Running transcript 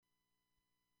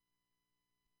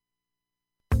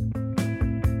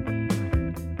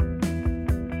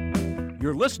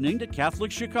You're listening to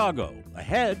Catholic Chicago.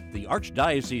 Ahead, the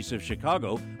Archdiocese of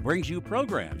Chicago brings you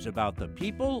programs about the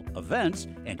people, events,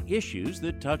 and issues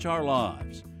that touch our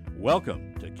lives.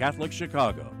 Welcome to Catholic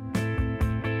Chicago.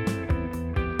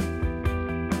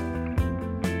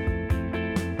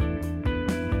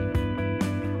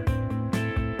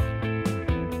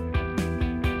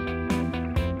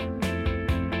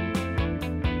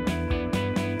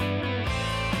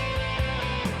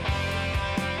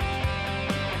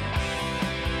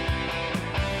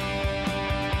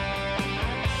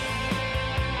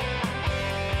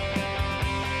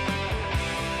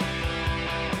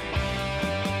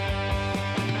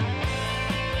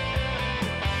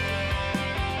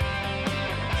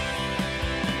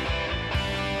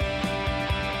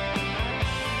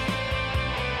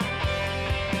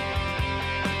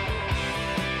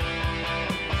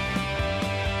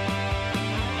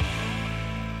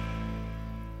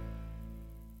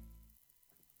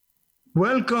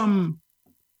 Welcome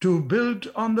to Built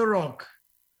on the Rock,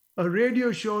 a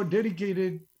radio show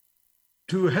dedicated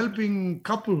to helping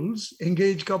couples,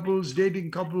 engaged couples,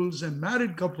 dating couples, and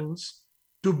married couples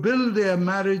to build their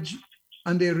marriage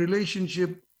and their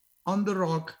relationship on the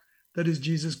rock that is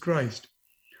Jesus Christ.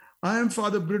 I am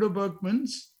Father Brito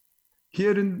Berkmans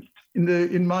here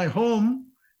in my home,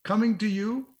 coming to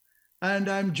you, and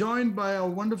I'm joined by our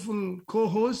wonderful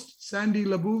co-host, Sandy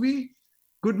Labouvi.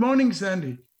 Good morning,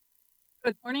 Sandy.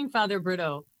 Good morning, Father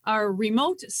Brito. Our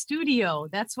remote studio.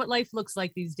 That's what life looks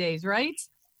like these days, right?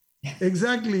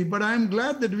 Exactly. But I'm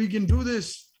glad that we can do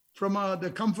this from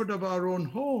the comfort of our own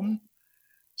home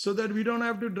so that we don't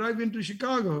have to drive into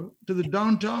Chicago to the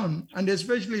downtown. And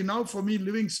especially now for me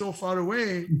living so far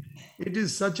away, it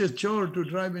is such a chore to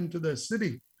drive into the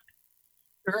city.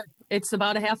 Sure. It's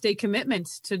about a half-day commitment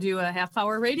to do a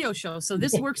half-hour radio show. So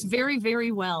this works very,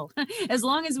 very well. As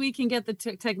long as we can get the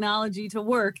technology to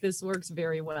work, this works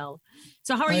very well.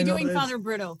 So how are you doing, Father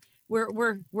Brito?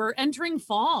 We're entering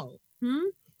fall.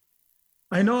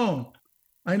 I know.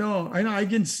 I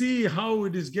can see how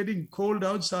it is getting cold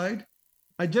outside.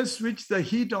 I just switched the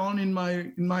heat on in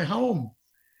my home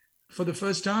for the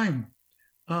first time.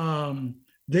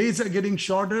 Days are getting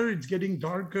shorter. It's getting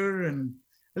darker and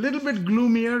a little bit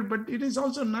gloomier, but it is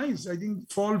also nice. I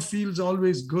think fall feels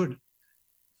always good.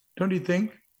 Don't you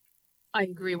think? I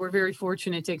agree. We're very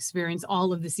fortunate to experience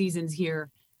all of the seasons here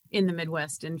in the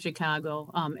Midwest in Chicago.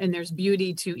 And there's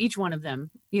beauty to each one of them.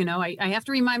 You know, I have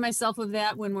to remind myself of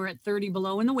that when we're at 30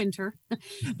 below in the winter.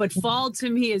 But fall to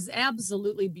me is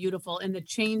absolutely beautiful. And the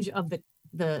change of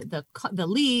the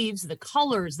leaves, the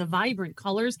colors, the vibrant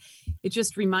colors, it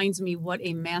just reminds me what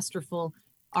a masterful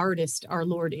artist our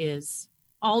Lord is.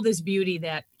 All this beauty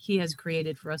that he has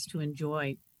created for us to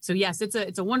enjoy. So yes,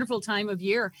 it's a wonderful time of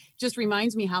year. Just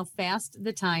reminds me how fast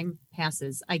the time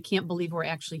passes. I can't believe we're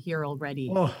actually here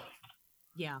already. Oh,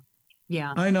 yeah.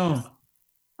 I know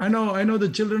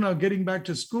the children are getting back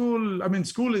to school. I mean,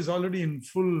 school is already in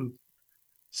full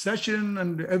session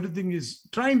and everything is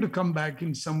trying to come back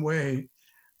in some way.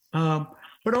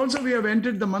 But also we have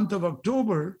entered the month of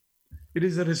October. It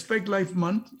is a Respect Life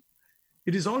month.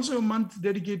 It is also a month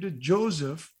dedicated to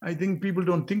Joseph. I think people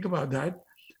don't think about that.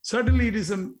 Certainly, it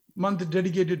is a month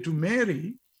dedicated to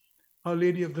Mary, Our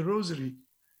Lady of the Rosary.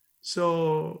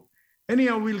 So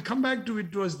anyhow, we'll come back to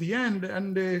it towards the end.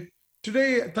 And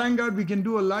today, thank God, we can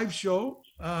do a live show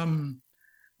and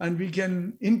we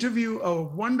can interview a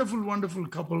wonderful, wonderful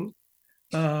couple.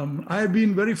 I have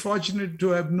been very fortunate to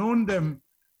have known them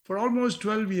for almost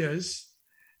 12 years.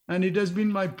 And it has been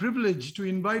my privilege to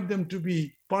invite them to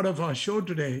be part of our show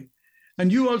today. And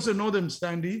you also know them,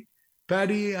 Sandy,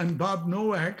 Patty and Bob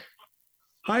Nowak.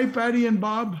 Hi, Patty and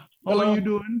Bob. How Hello. Are you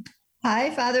doing?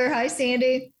 Hi, Father. Hi,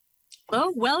 Sandy.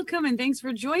 Well, welcome and thanks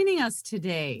for joining us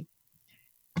today.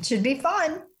 It should be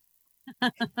fun.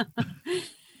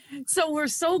 So we're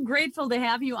so grateful to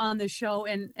have you on the show.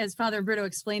 And as Father Brito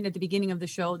explained at the beginning of the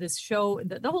show,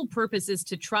 the whole purpose is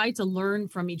to try to learn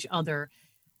from each other.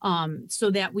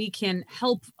 So that we can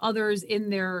help others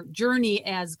in their journey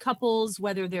as couples,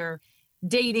 whether they're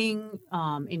dating,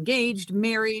 engaged,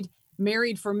 married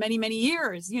for many, many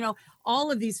years. You know,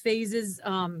 all of these phases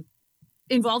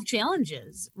involve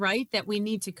challenges, right, that we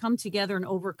need to come together and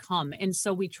overcome. And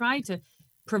so we try to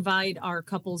provide our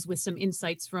couples with some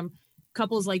insights from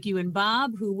couples like you and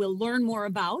Bob, who we'll learn more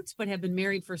about, but have been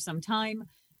married for some time.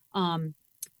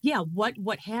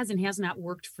 What has and has not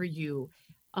worked for you.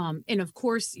 And of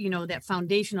course, you know, that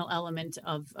foundational element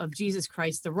of Jesus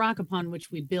Christ, the rock upon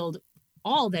which we build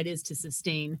all that is to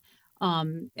sustain.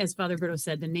 As Father Brito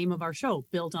said, the name of our show,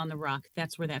 Built on the Rock,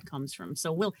 that's where that comes from.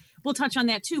 So we'll touch on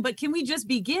that too. But can we just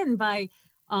begin by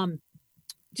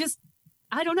just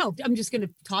I don't know. I'm just going to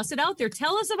toss it out there.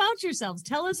 Tell us about yourselves.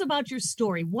 Tell us about your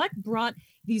story. What brought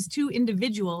these two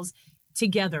individuals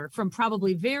together from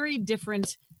probably very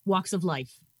different walks of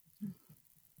life?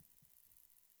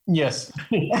 Yes,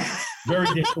 very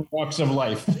different walks of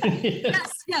life.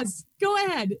 Yes. Go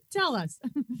ahead. Tell us.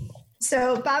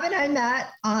 So Bob and I met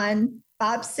on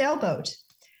Bob's sailboat.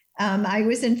 I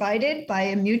was invited by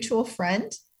a mutual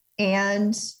friend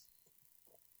and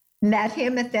met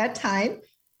him at that time.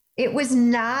 It was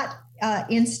not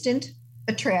instant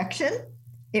attraction.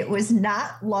 It was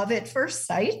not love at first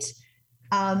sight.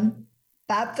 Bob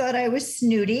thought I was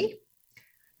snooty.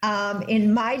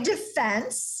 In my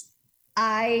defense,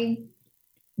 I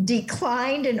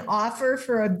declined an offer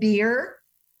for a beer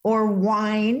or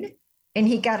wine, and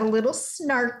he got a little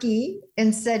snarky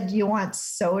and said, "You want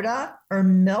soda or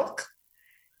milk?"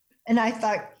 And I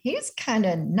thought, he's kind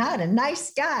of not a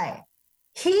nice guy.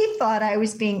 He thought I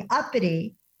was being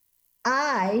uppity.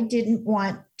 I didn't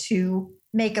want to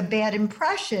make a bad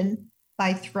impression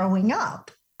by throwing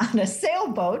up on a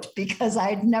sailboat because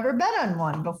I'd never been on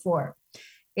one before.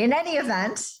 In any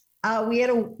event, we had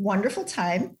a wonderful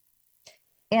time.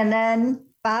 And then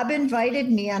Bob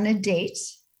invited me on a date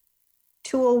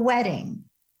to a wedding.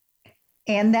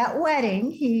 And that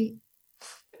wedding, he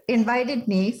invited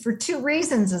me for two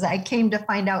reasons, as I came to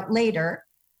find out later.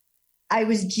 I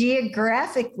was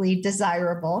geographically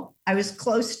desirable. I was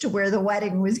close to where the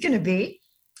wedding was going to be.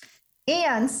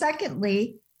 And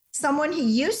secondly, someone he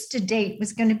used to date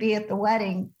was going to be at the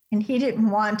wedding, and he didn't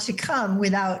want to come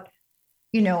without,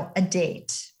 a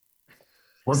date.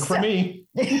 Work for me.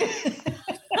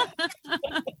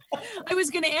 I was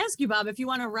going to ask you, Bob, if you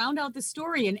want to round out the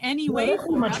story in any way.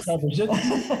 Pretty much covers it.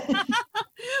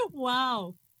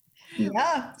 Wow.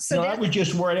 Yeah. So I was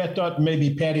just worried. I thought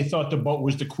maybe Patty thought the boat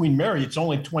was the Queen Mary. It's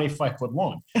only 25 foot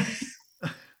long. There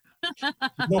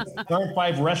aren't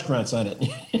 5 restaurants on it.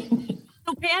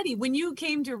 So Patty, when you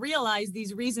came to realize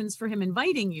these reasons for him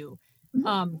inviting you,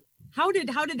 how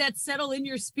did that settle in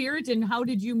your spirit, and how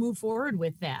did you move forward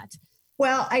with that?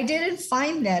 Well, I didn't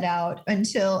find that out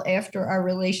until after our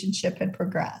relationship had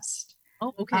progressed.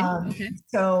 Oh, okay. Okay.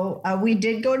 So we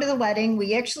did go to the wedding.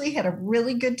 We actually had a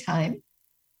really good time.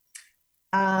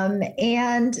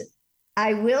 And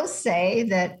I will say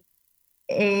that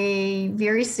a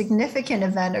very significant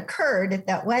event occurred at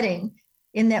that wedding,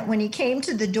 in that when he came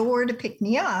to the door to pick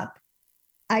me up,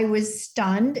 I was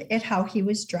stunned at how he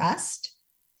was dressed.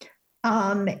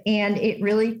 And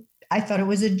I thought it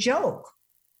was a joke.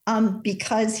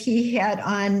 Because he had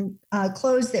on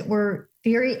clothes that were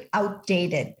very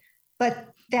outdated, but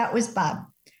that was Bob.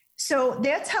 So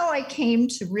that's how I came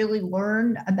to really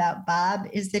learn about Bob,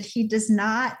 is that he does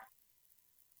not,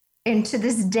 and to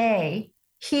this day,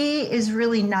 he is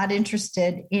really not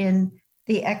interested in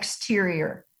the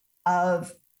exterior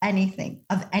of anything,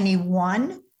 of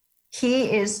anyone. He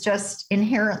is just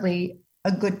inherently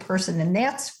a good person, and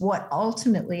that's what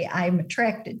ultimately I'm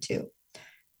attracted to.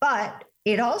 But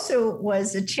it also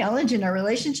was a challenge in our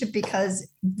relationship because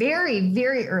very,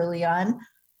 very early on,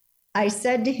 I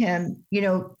said to him,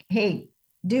 hey,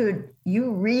 dude,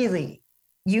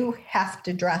 you have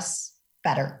to dress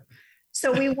better.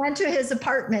 So we went to his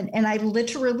apartment, and I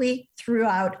literally threw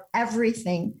out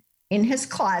everything in his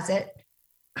closet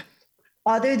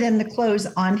other than the clothes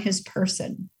on his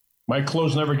person. My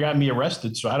clothes never got me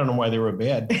arrested, so I don't know why they were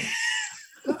bad.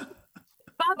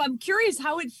 Bob, I'm curious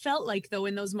how it felt like, though,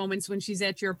 in those moments when she's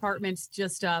at your apartment,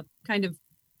 just kind of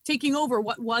taking over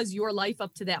what was your life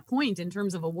up to that point in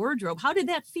terms of a wardrobe. How did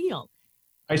that feel?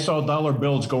 I saw dollar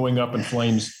bills going up in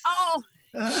flames. Oh,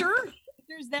 sure.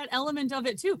 There's that element of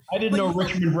it, too. I didn't know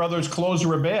Richmond Brothers clothes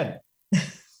were bad.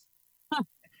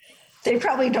 They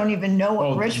probably don't even know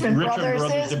what Richmond Brothers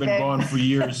is. Have been gone for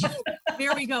years.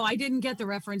 There we go. I didn't get the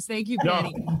reference. Thank you,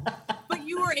 Patty. No. But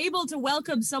you were able to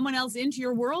welcome someone else into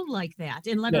your world like that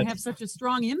and let her have such a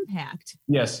strong impact.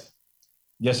 Yes.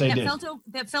 Yes, I did.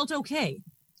 That felt okay.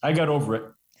 I got over it.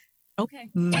 Okay.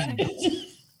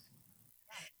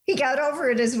 He got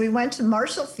over it as we went to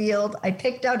Marshall Field. I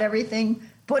picked out everything,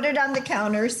 put it on the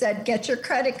counter, said, get your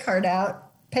credit card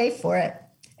out, pay for it.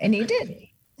 And he did.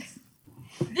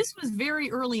 This was very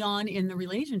early on in the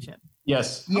relationship.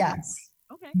 Yes. Yes.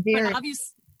 Okay. But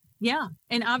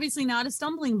and obviously not a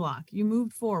stumbling block. You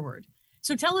moved forward.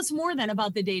 So tell us more then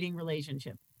about the dating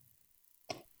relationship.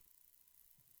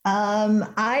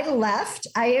 I left.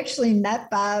 I actually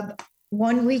met Bob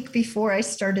 1 week before I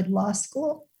started law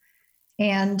school.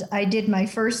 And I did my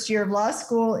first year of law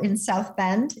school in South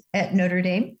Bend at Notre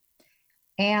Dame.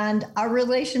 And our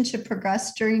relationship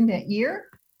progressed during that year.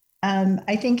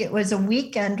 I think it was a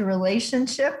weekend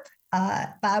relationship.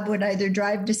 Bob would either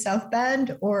drive to South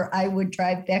Bend or I would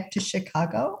drive back to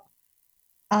Chicago.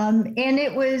 And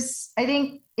I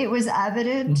think it was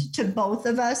evident to both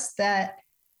of us that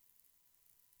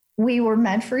we were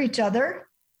meant for each other.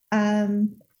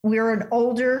 We were an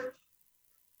older,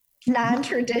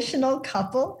 non-traditional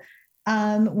couple.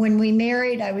 When we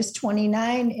married, I was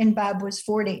 29 and Bob was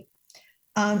 40.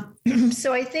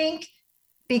 So I think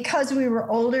because we were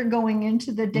older going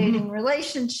into the dating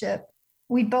relationship,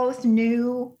 we both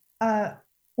knew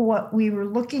what we were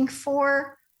looking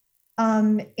for.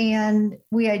 And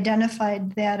we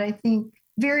identified that, I think,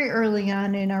 very early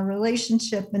on in our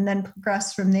relationship and then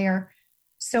progressed from there.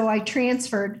 So I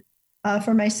transferred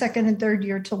for my second and third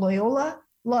year to Loyola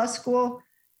Law School,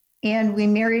 and we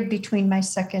married between my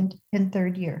second and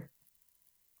third year.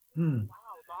 Wow,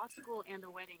 law school and a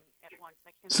wedding at once.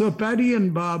 So Patty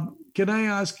and Bob, can I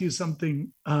ask you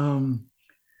something?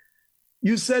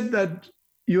 You said that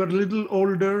you're a little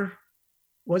older.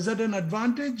 Was that an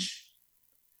advantage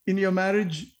in your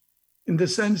marriage in the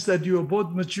sense that you were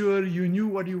both mature, you knew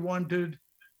what you wanted,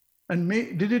 and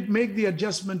did it make the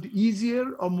adjustment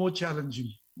easier or more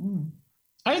challenging?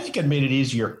 I think it made it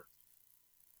easier.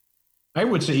 I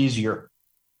would say easier.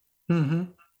 Mm-hmm.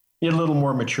 A little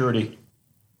more maturity.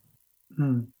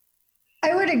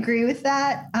 I would agree with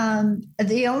that.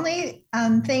 The only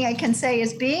thing I can say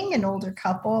is being an older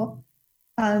couple,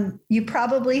 you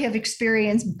probably have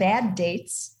experienced bad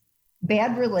dates,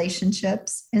 bad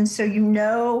relationships. And so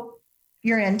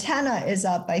your antenna is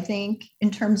up, I think,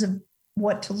 in terms of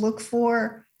what to look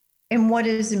for and what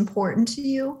is important to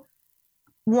you.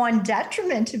 One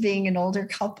detriment to being an older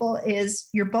couple is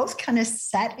you're both kind of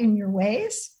set in your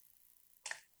ways.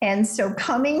 And so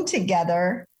coming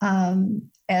together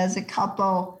as a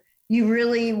couple, you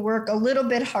really work a little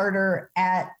bit harder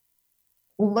at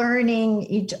learning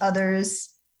each other's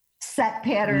set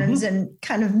patterns and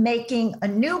kind of making a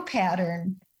new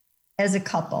pattern as a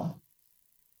couple.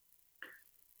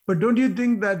 But don't you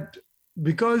think that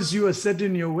because you are set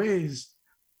in your ways,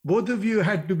 both of you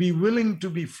had to be willing to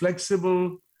be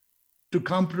flexible, to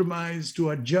compromise,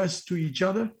 to adjust to each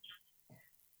other?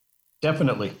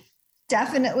 Definitely.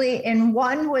 Definitely. And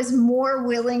one was more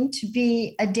willing to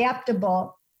be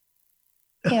adaptable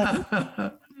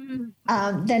than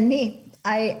me.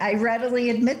 I readily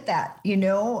admit that,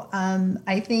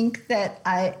 I think that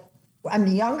I'm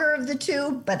the younger of the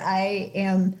two, but I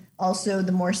am also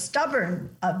the more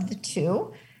stubborn of the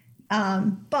two.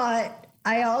 But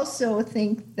I also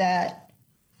think that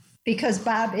because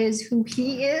Bob is who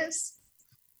he is,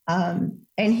 and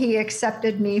he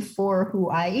accepted me for who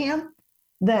I am,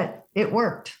 that it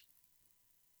worked.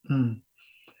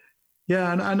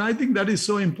 Yeah, and I think that is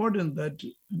so important that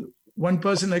one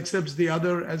person accepts the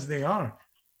other as they are.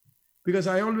 Because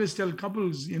I always tell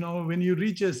couples, when you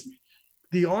reach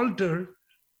the altar,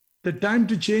 the time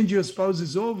to change your spouse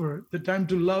is over. The time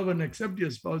to love and accept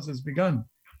your spouse has begun.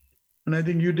 And I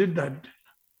think you did that.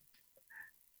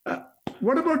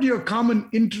 What about your common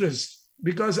interest?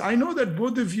 Because I know that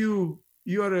both of you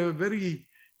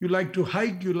like to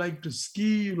hike, you like to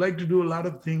ski, you like to do a lot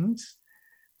of things.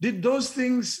 Did those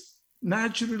things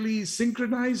naturally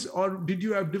synchronize, or did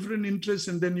you have different interests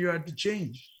and then you had to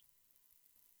change?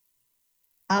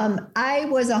 I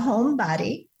was a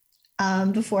homebody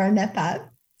before I met Bob.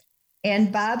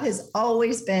 And Bob has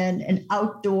always been an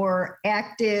outdoor,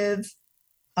 active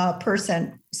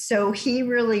person. So he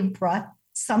really brought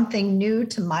something new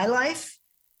to my life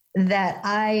that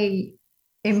I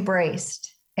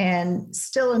embraced and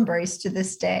still embrace to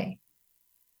this day.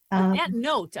 On that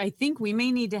note, I think we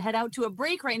may need to head out to a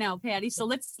break right now, Patty. So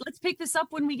let's pick this up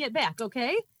when we get back,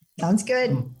 okay? Sounds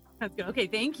good. That's good. Okay,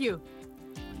 thank you.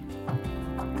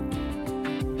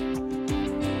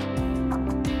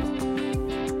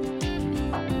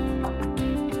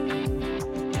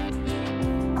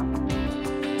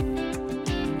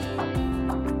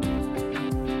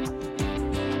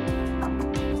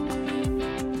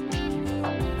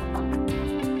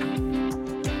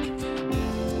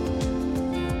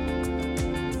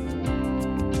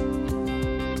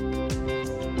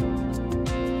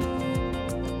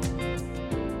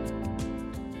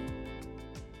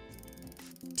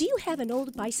 Have an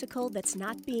old bicycle that's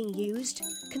not being used?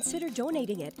 Consider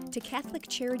donating it to Catholic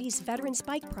Charities Veterans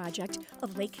Bike Project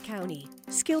of Lake County.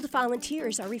 Skilled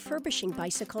volunteers are refurbishing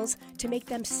bicycles to make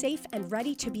them safe and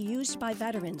ready to be used by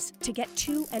veterans to get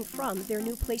to and from their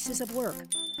new places of work.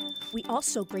 We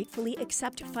also gratefully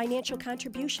accept financial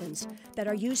contributions that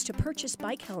are used to purchase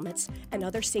bike helmets and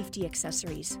other safety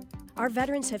accessories. Our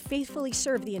veterans have faithfully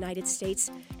served the United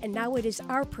States, and now it is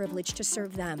our privilege to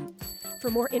serve them. For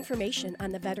more information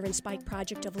on the Veterans Bike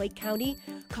Project of Lake County,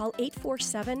 call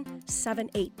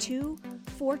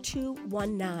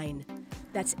 847-782-4219.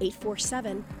 That's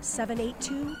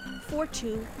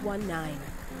 847-782-4219.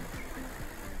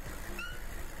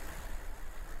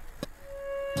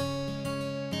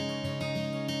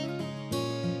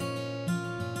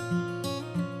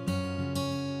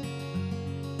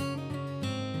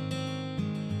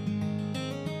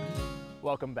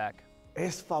 Welcome back.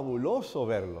 Es fabuloso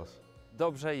verlos.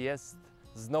 Dobrze jest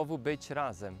znowu być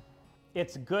razem.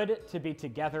 It's good to be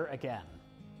together again.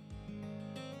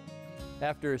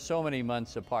 After so many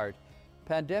months apart,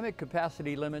 pandemic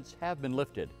capacity limits have been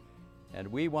lifted, and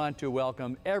we want to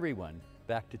welcome everyone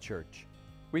back to church.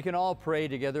 We can all pray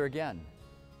together again.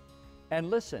 And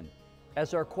listen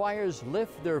as our choirs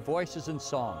lift their voices in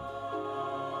song.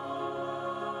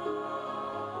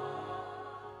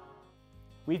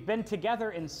 We've been together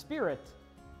in spirit.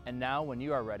 And now, when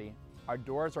you are ready, our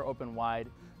doors are open wide.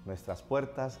 Nuestras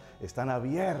puertas están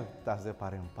abiertas de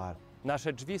par en par.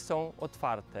 Nasze drzwi są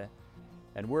otwarte.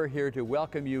 And we're here to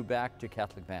welcome you back to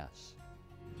Catholic Mass.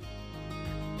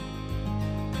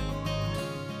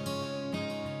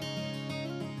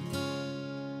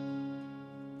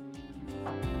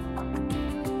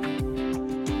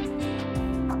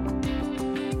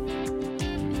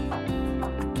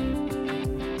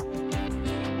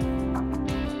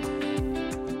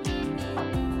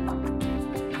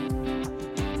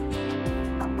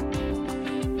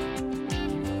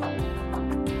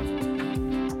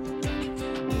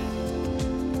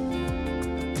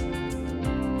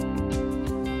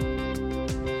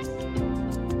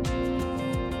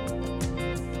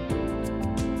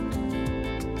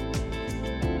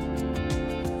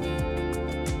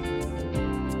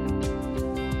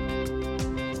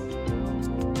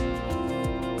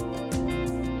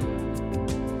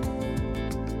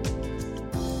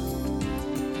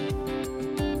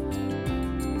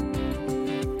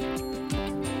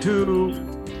 To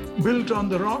Built on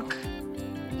the Rock.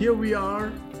 Here we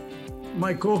are,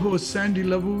 my co-host Sandy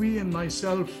Lavui and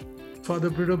myself, Father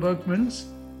Britta Berkmans.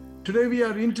 Today we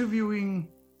are interviewing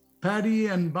Patty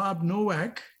and Bob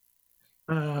Nowak,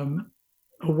 a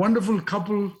wonderful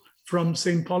couple from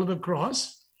St. Paul of the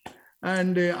Cross.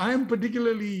 And I am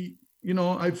particularly,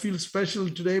 I feel special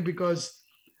today because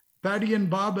Patty and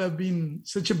Bob have been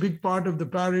such a big part of the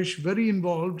parish, very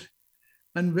involved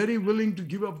and very willing to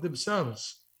give up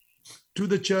themselves to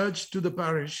the church, to the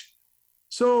parish.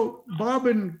 So Bob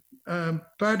and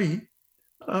Patty,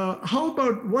 how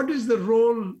about what is the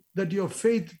role that your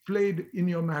faith played in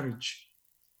your marriage?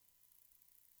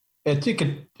 I think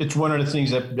it's one of the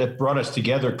things that brought us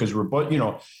together because we're both,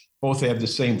 both have the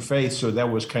same faith. So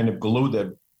that was kind of glue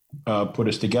that put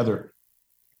us together.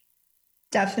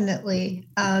 Definitely.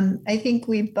 I think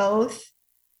we both,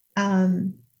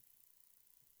 I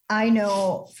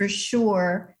know for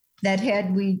sure that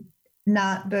had we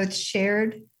not both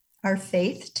shared our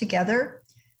faith together,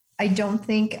 I don't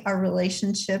think our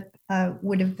relationship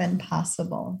would have been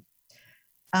possible.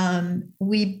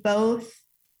 We both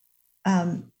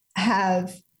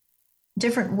have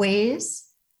different ways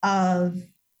of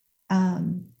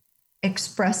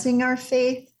expressing our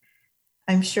faith.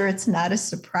 I'm sure it's not a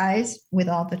surprise with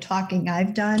all the talking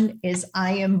I've done is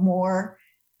I am more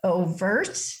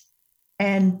overt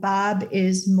and Bob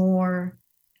is more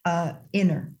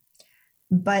inner.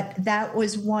 But that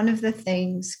was one of the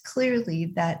things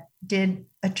clearly that did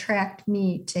attract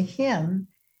me to him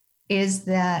is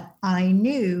that I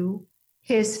knew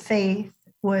his faith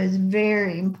was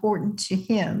very important to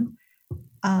him.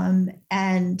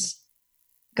 And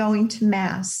going to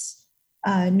Mass,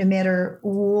 no matter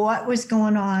what was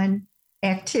going on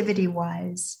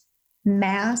activity-wise,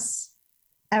 Mass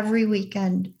every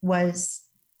weekend was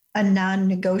a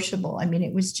non-negotiable. I mean,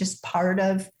 it was just part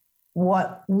of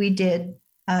what we did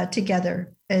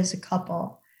together as a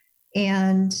couple.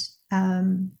 And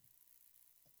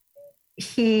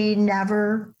he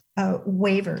never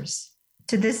wavers.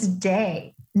 To this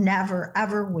day, never,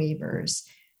 ever wavers.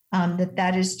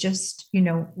 That is just,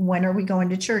 when are we going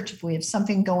to church? If we have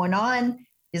something going on,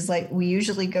 is like we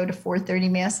usually go to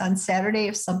 4:30 Mass on Saturday.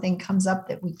 If something comes up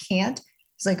that we can't,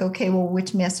 it's like, okay, well,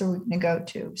 which Mass are we going to go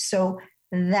to? So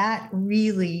that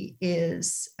really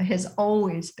has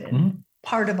always been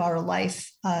part of our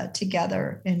life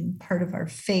together and part of our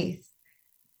faith.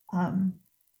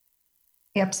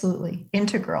 Absolutely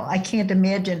integral. I can't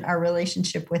imagine our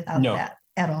relationship without that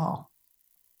at all.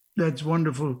 That's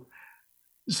wonderful.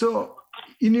 So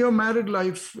in your married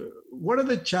life, what are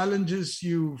the challenges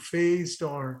you faced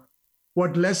or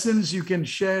what lessons you can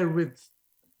share with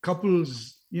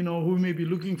couples, who may be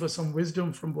looking for some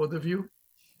wisdom from both of you?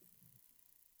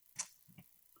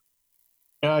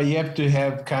 You have to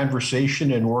have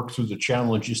conversation and work through the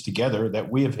challenges together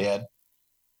that we have had,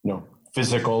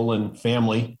 physical and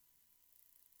family.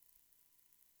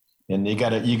 And you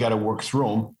gotta work through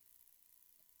them.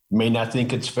 You may not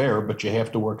think it's fair, but you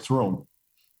have to work through them.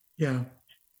 Yeah.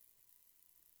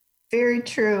 Very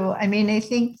true. I mean, I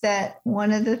think that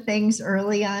one of the things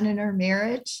early on in our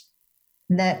marriage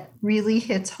that really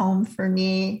hits home for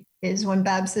me is when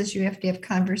Bob says you have to have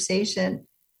conversation.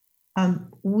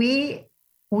 We're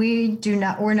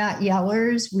not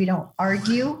yellers. We don't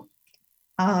argue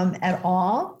at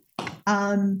all.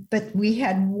 But we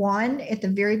had one at the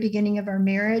very beginning of our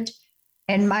marriage.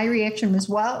 And my reaction was,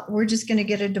 well, we're just going to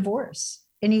get a divorce.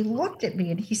 And he looked at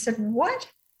me and he said, what?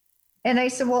 And I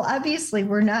said, well, obviously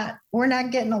we're not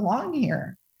getting along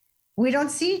here. We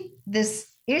don't see this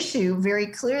issue very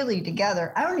clearly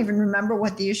together. I don't even remember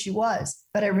what the issue was,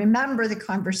 but I remember the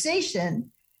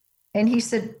conversation. And he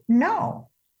said, no,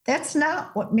 that's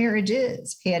not what marriage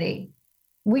is, Patty.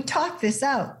 We talked this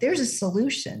out. There's a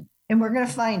solution and we're going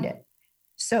to find it.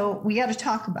 So we got to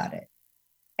talk about it.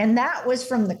 And that was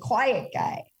from the quiet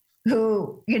guy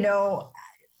who,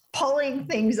 pulling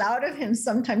things out of him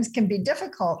sometimes can be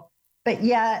difficult. But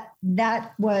yet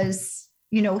that was,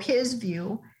 his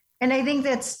view. And I think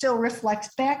that still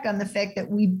reflects back on the fact that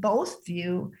we both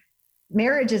view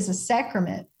marriage as a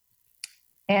sacrament.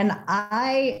 And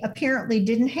I apparently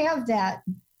didn't have that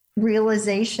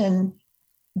realization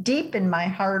deep in my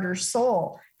heart or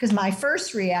soul, because my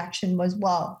first reaction was,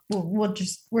 well, we're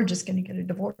just going to get a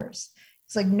divorce.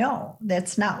 It's like, no,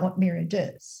 that's not what marriage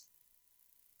is.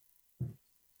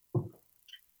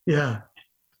 Yeah.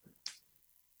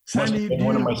 Sandy, do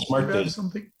one of my you smart have days.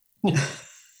 something?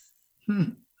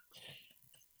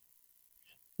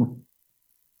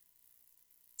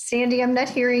 Sandy, I'm not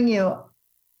hearing you.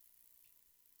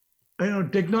 I know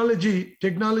technology,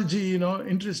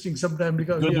 interesting sometimes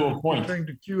because we're trying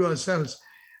to cue ourselves.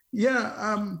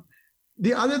 Yeah.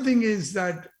 The other thing is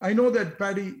that I know that,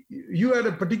 Patty, you had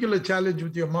a particular challenge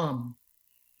with your mom.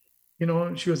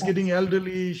 She was getting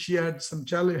elderly. She had some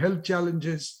health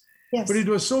challenges. Yes. But it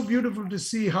was so beautiful to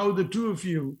see how the two of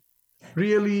you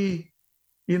really,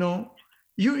 you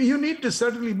need to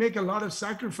certainly make a lot of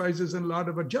sacrifices and a lot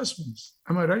of adjustments.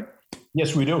 Am I right?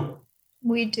 Yes, we do.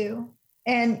 We do.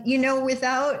 And,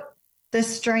 without the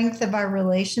strength of our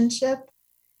relationship,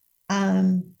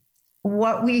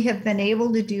 what we have been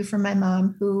able to do for my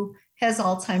mom, who has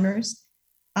Alzheimer's,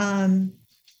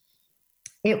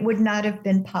 it would not have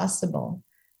been possible.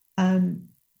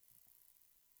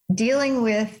 Dealing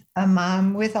with a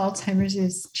mom with Alzheimer's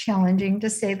is challenging, to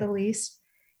say the least.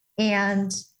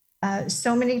 And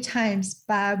so many times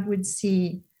Bob would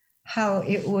see how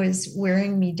it was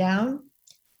wearing me down,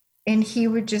 and he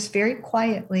would just very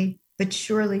quietly but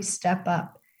surely step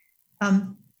up.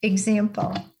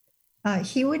 Example,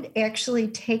 he would actually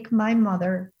take my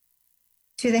mother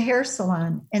to the hair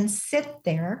salon and sit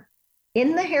there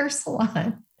in the hair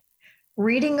salon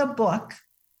reading a book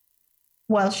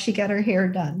while she got her hair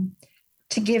done,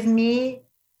 to give me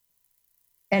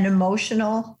an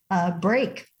emotional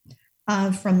break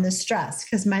from the stress,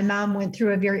 because my mom went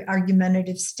through a very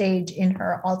argumentative stage in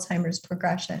her Alzheimer's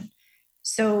progression.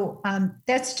 So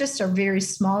that's just a very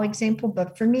small example,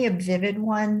 but for me, a vivid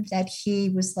one that he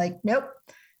was like, nope,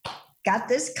 got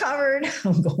this covered.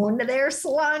 I'm going to the hair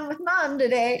salon with mom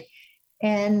today.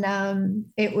 And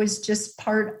it was just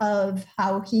part of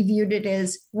how he viewed it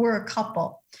as we're a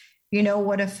couple.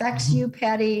 What affects you,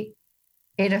 Patty,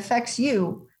 it affects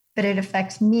you, but it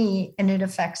affects me and it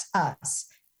affects us.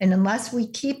 And unless we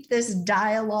keep this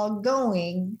dialogue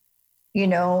going,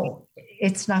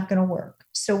 it's not going to work.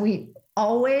 So we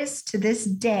always, to this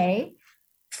day,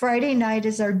 Friday night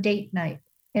is our date night.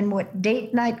 And what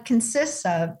date night consists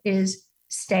of is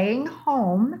staying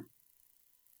home,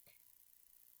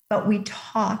 but we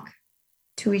talk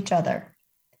to each other.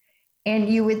 And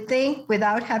you would think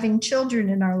without having children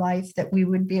in our life that we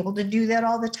would be able to do that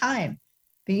all the time.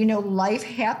 But, life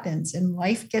happens and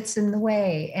life gets in the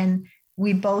way. And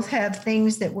we both have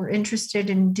things that we're interested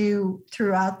in do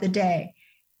throughout the day.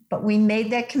 But we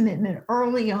made that commitment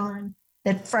early on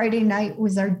that Friday night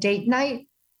was our date night.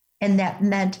 And that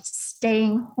meant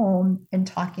staying home and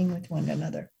talking with one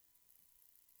another.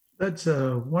 That's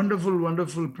a wonderful,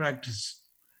 wonderful practice.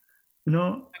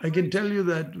 I can tell you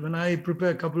that when I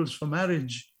prepare couples for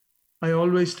marriage, I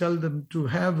always tell them to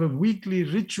have a weekly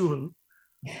ritual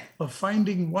of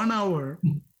finding 1 hour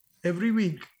every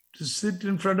week to sit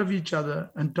in front of each other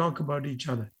and talk about each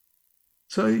other.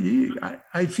 So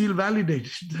I feel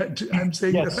validated that I'm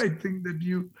saying Yes. the right thing, that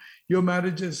your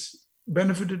marriage has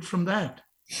benefited from that.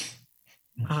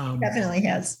 Definitely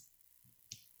has.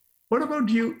 What about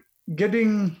you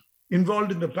getting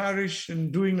involved in the parish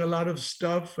and doing a lot of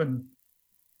stuff? And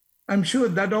I'm sure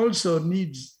that also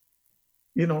needs,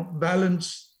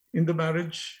 balance in the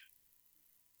marriage.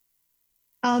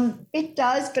 It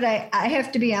does, but I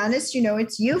have to be honest,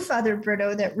 it's you, Father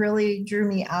Brito, that really drew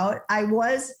me out. I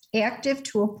was active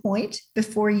to a point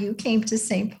before you came to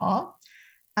St. Paul,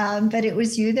 but it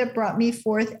was you that brought me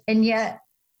forth. And yet,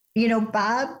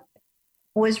 Bob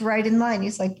was right in line.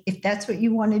 He's like, if that's what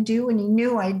you want to do, and he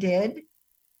knew I did,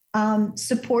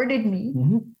 supported me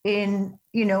in,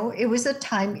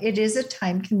 it is a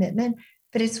time commitment,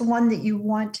 but it's one that you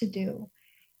want to do.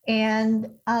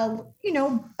 And,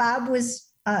 Bob was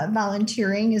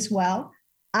volunteering as well.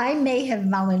 I may have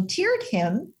volunteered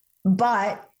him,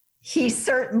 but he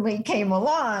certainly came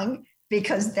along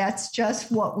because that's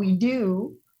just what we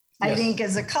do, yes. I think,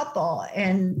 as a couple.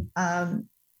 And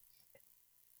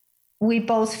we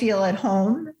both feel at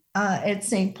home at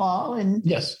St. Paul, and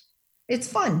yes, it's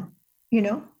fun, I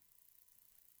know.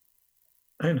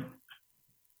 I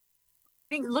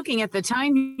think looking at the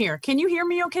time here, can you hear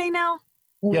me okay now?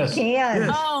 Yes. We can. Yes.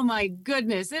 Oh my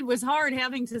goodness. It was hard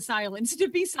having to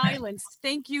be silenced.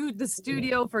 Thank you, the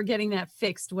studio, for getting that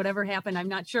fixed. Whatever happened, I'm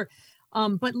not sure.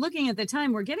 But looking at the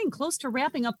time, we're getting close to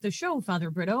wrapping up the show,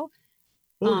 Father Brito.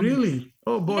 Oh, really?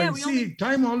 Oh boy. Yeah,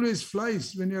 time always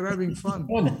flies when you're having fun.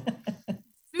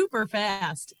 Super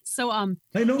fast. So, I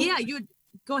know. Yeah,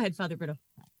 go ahead, Father Brito.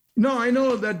 No, I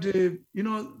know that,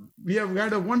 we have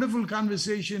had a wonderful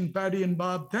conversation, Patty and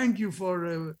Bob. Thank you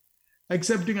for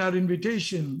accepting our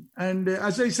invitation. And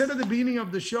as I said at the beginning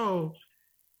of the show,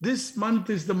 this month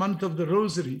is the month of the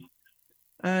Rosary.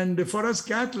 And for us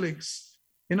Catholics,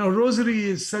 Rosary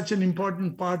is such an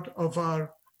important part of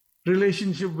our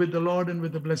relationship with the Lord and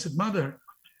with the Blessed Mother.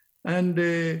 And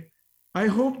I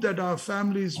hope that our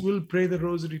families will pray the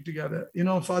Rosary together.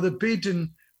 Father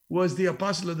Peyton was the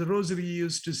apostle of the Rosary. He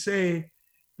used to say,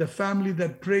 the family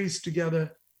that prays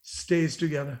together stays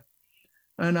together.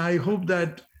 And I hope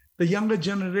that the younger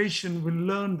generation will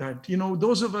learn that.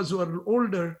 Those of us who are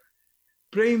older,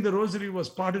 praying the Rosary was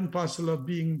part and parcel of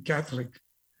being Catholic.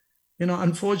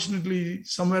 Unfortunately,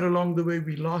 somewhere along the way,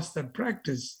 we lost that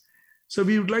practice. So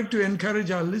we would like to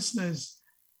encourage our listeners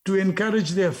to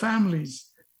encourage their families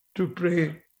to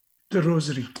pray the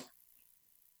Rosary.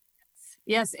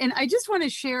 Yes, and I just want to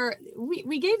share,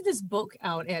 we gave this book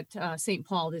out at St.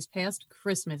 Paul this past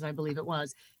Christmas, I believe it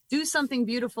was. Do Something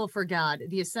Beautiful for God,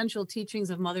 The Essential Teachings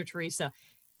of Mother Teresa.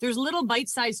 There's little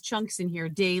bite-sized chunks in here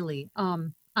daily.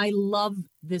 I love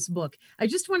this book. I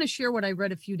just want to share what I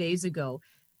read a few days ago.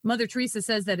 Mother Teresa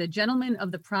says that a gentleman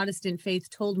of the Protestant faith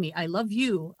told me, I love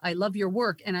you, I love your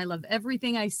work, and I love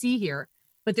everything I see here,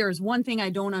 but there is one thing I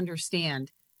don't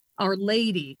understand. Our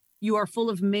Lady, you are full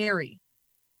of Mary.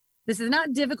 This is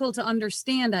not difficult to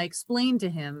understand, I explained to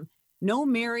him. No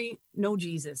Mary, no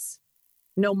Jesus.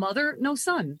 No mother, no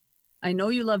son. I know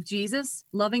you love Jesus.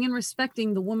 Loving and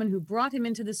respecting the woman who brought him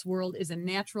into this world is a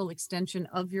natural extension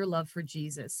of your love for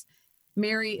Jesus.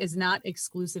 Mary is not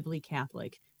exclusively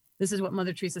Catholic. This is what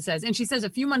Mother Teresa says. And she says a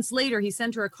few months later, he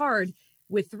sent her a card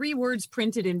with 3 words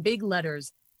printed in big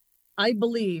letters.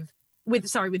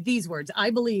 With these words,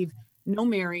 I believe, no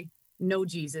Mary, no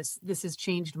Jesus. This has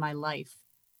changed my life.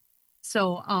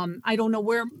 So I don't know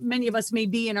where many of us may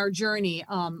be in our journey,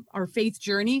 our faith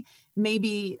journey.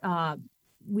 Maybe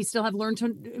we still have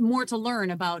more to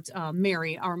learn about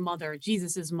Mary, our mother,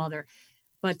 Jesus's mother.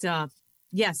 But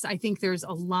yes, I think there's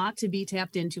a lot to be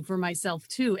tapped into for myself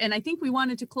too. And I think we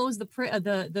wanted to close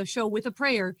the show with a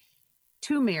prayer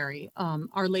to Mary,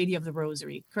 Our Lady of the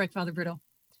Rosary. Correct, Father Brito?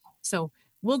 So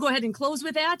we'll go ahead and close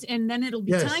with that, and then it'll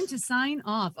be time to sign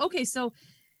off. Okay, so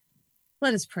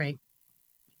let us pray.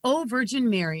 O Virgin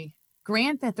Mary,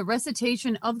 grant that the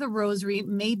recitation of the Rosary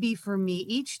may be for me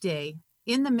each day,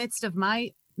 in the midst of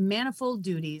my manifold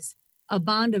duties, a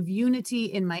bond of unity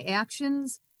in my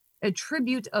actions, a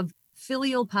tribute of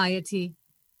filial piety,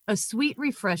 a sweet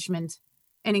refreshment,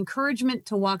 an encouragement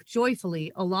to walk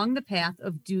joyfully along the path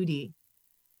of duty.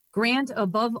 Grant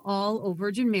above all, O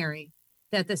Virgin Mary,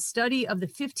 that the study of the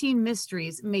 15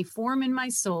 mysteries may form in my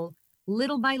soul,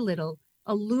 little by little,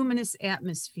 a luminous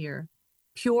atmosphere,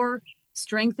 pure,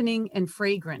 strengthening, and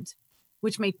fragrant,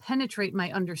 which may penetrate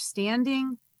my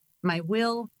understanding, my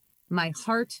will, my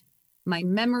heart, my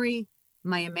memory,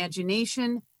 my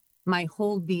imagination, my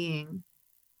whole being.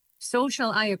 So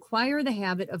shall I acquire the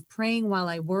habit of praying while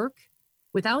I work,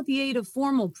 without the aid of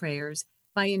formal prayers,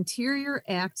 by interior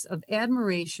acts of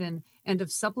admiration and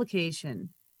of supplication,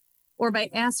 or by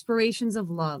aspirations of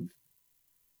love.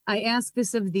 I ask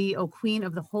this of thee, O Queen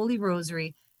of the Holy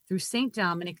Rosary, through Saint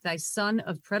Dominic, thy son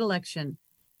of predilection,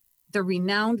 the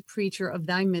renowned preacher of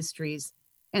thy mysteries,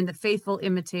 and the faithful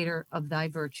imitator of thy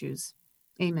virtues.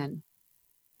 Amen.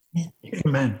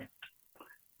 Amen.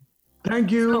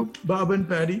 Thank you, Bob and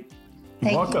Patty.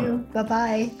 Thank welcome. you.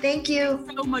 Bye-bye. Thank you.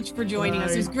 So much for joining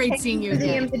us. It was Bye. great Thank seeing you for the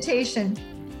again. invitation.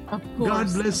 Of course.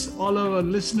 God bless all our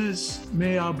listeners.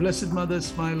 May our Blessed Mother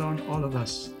smile on all of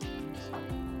us.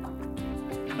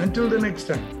 Until the next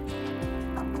time.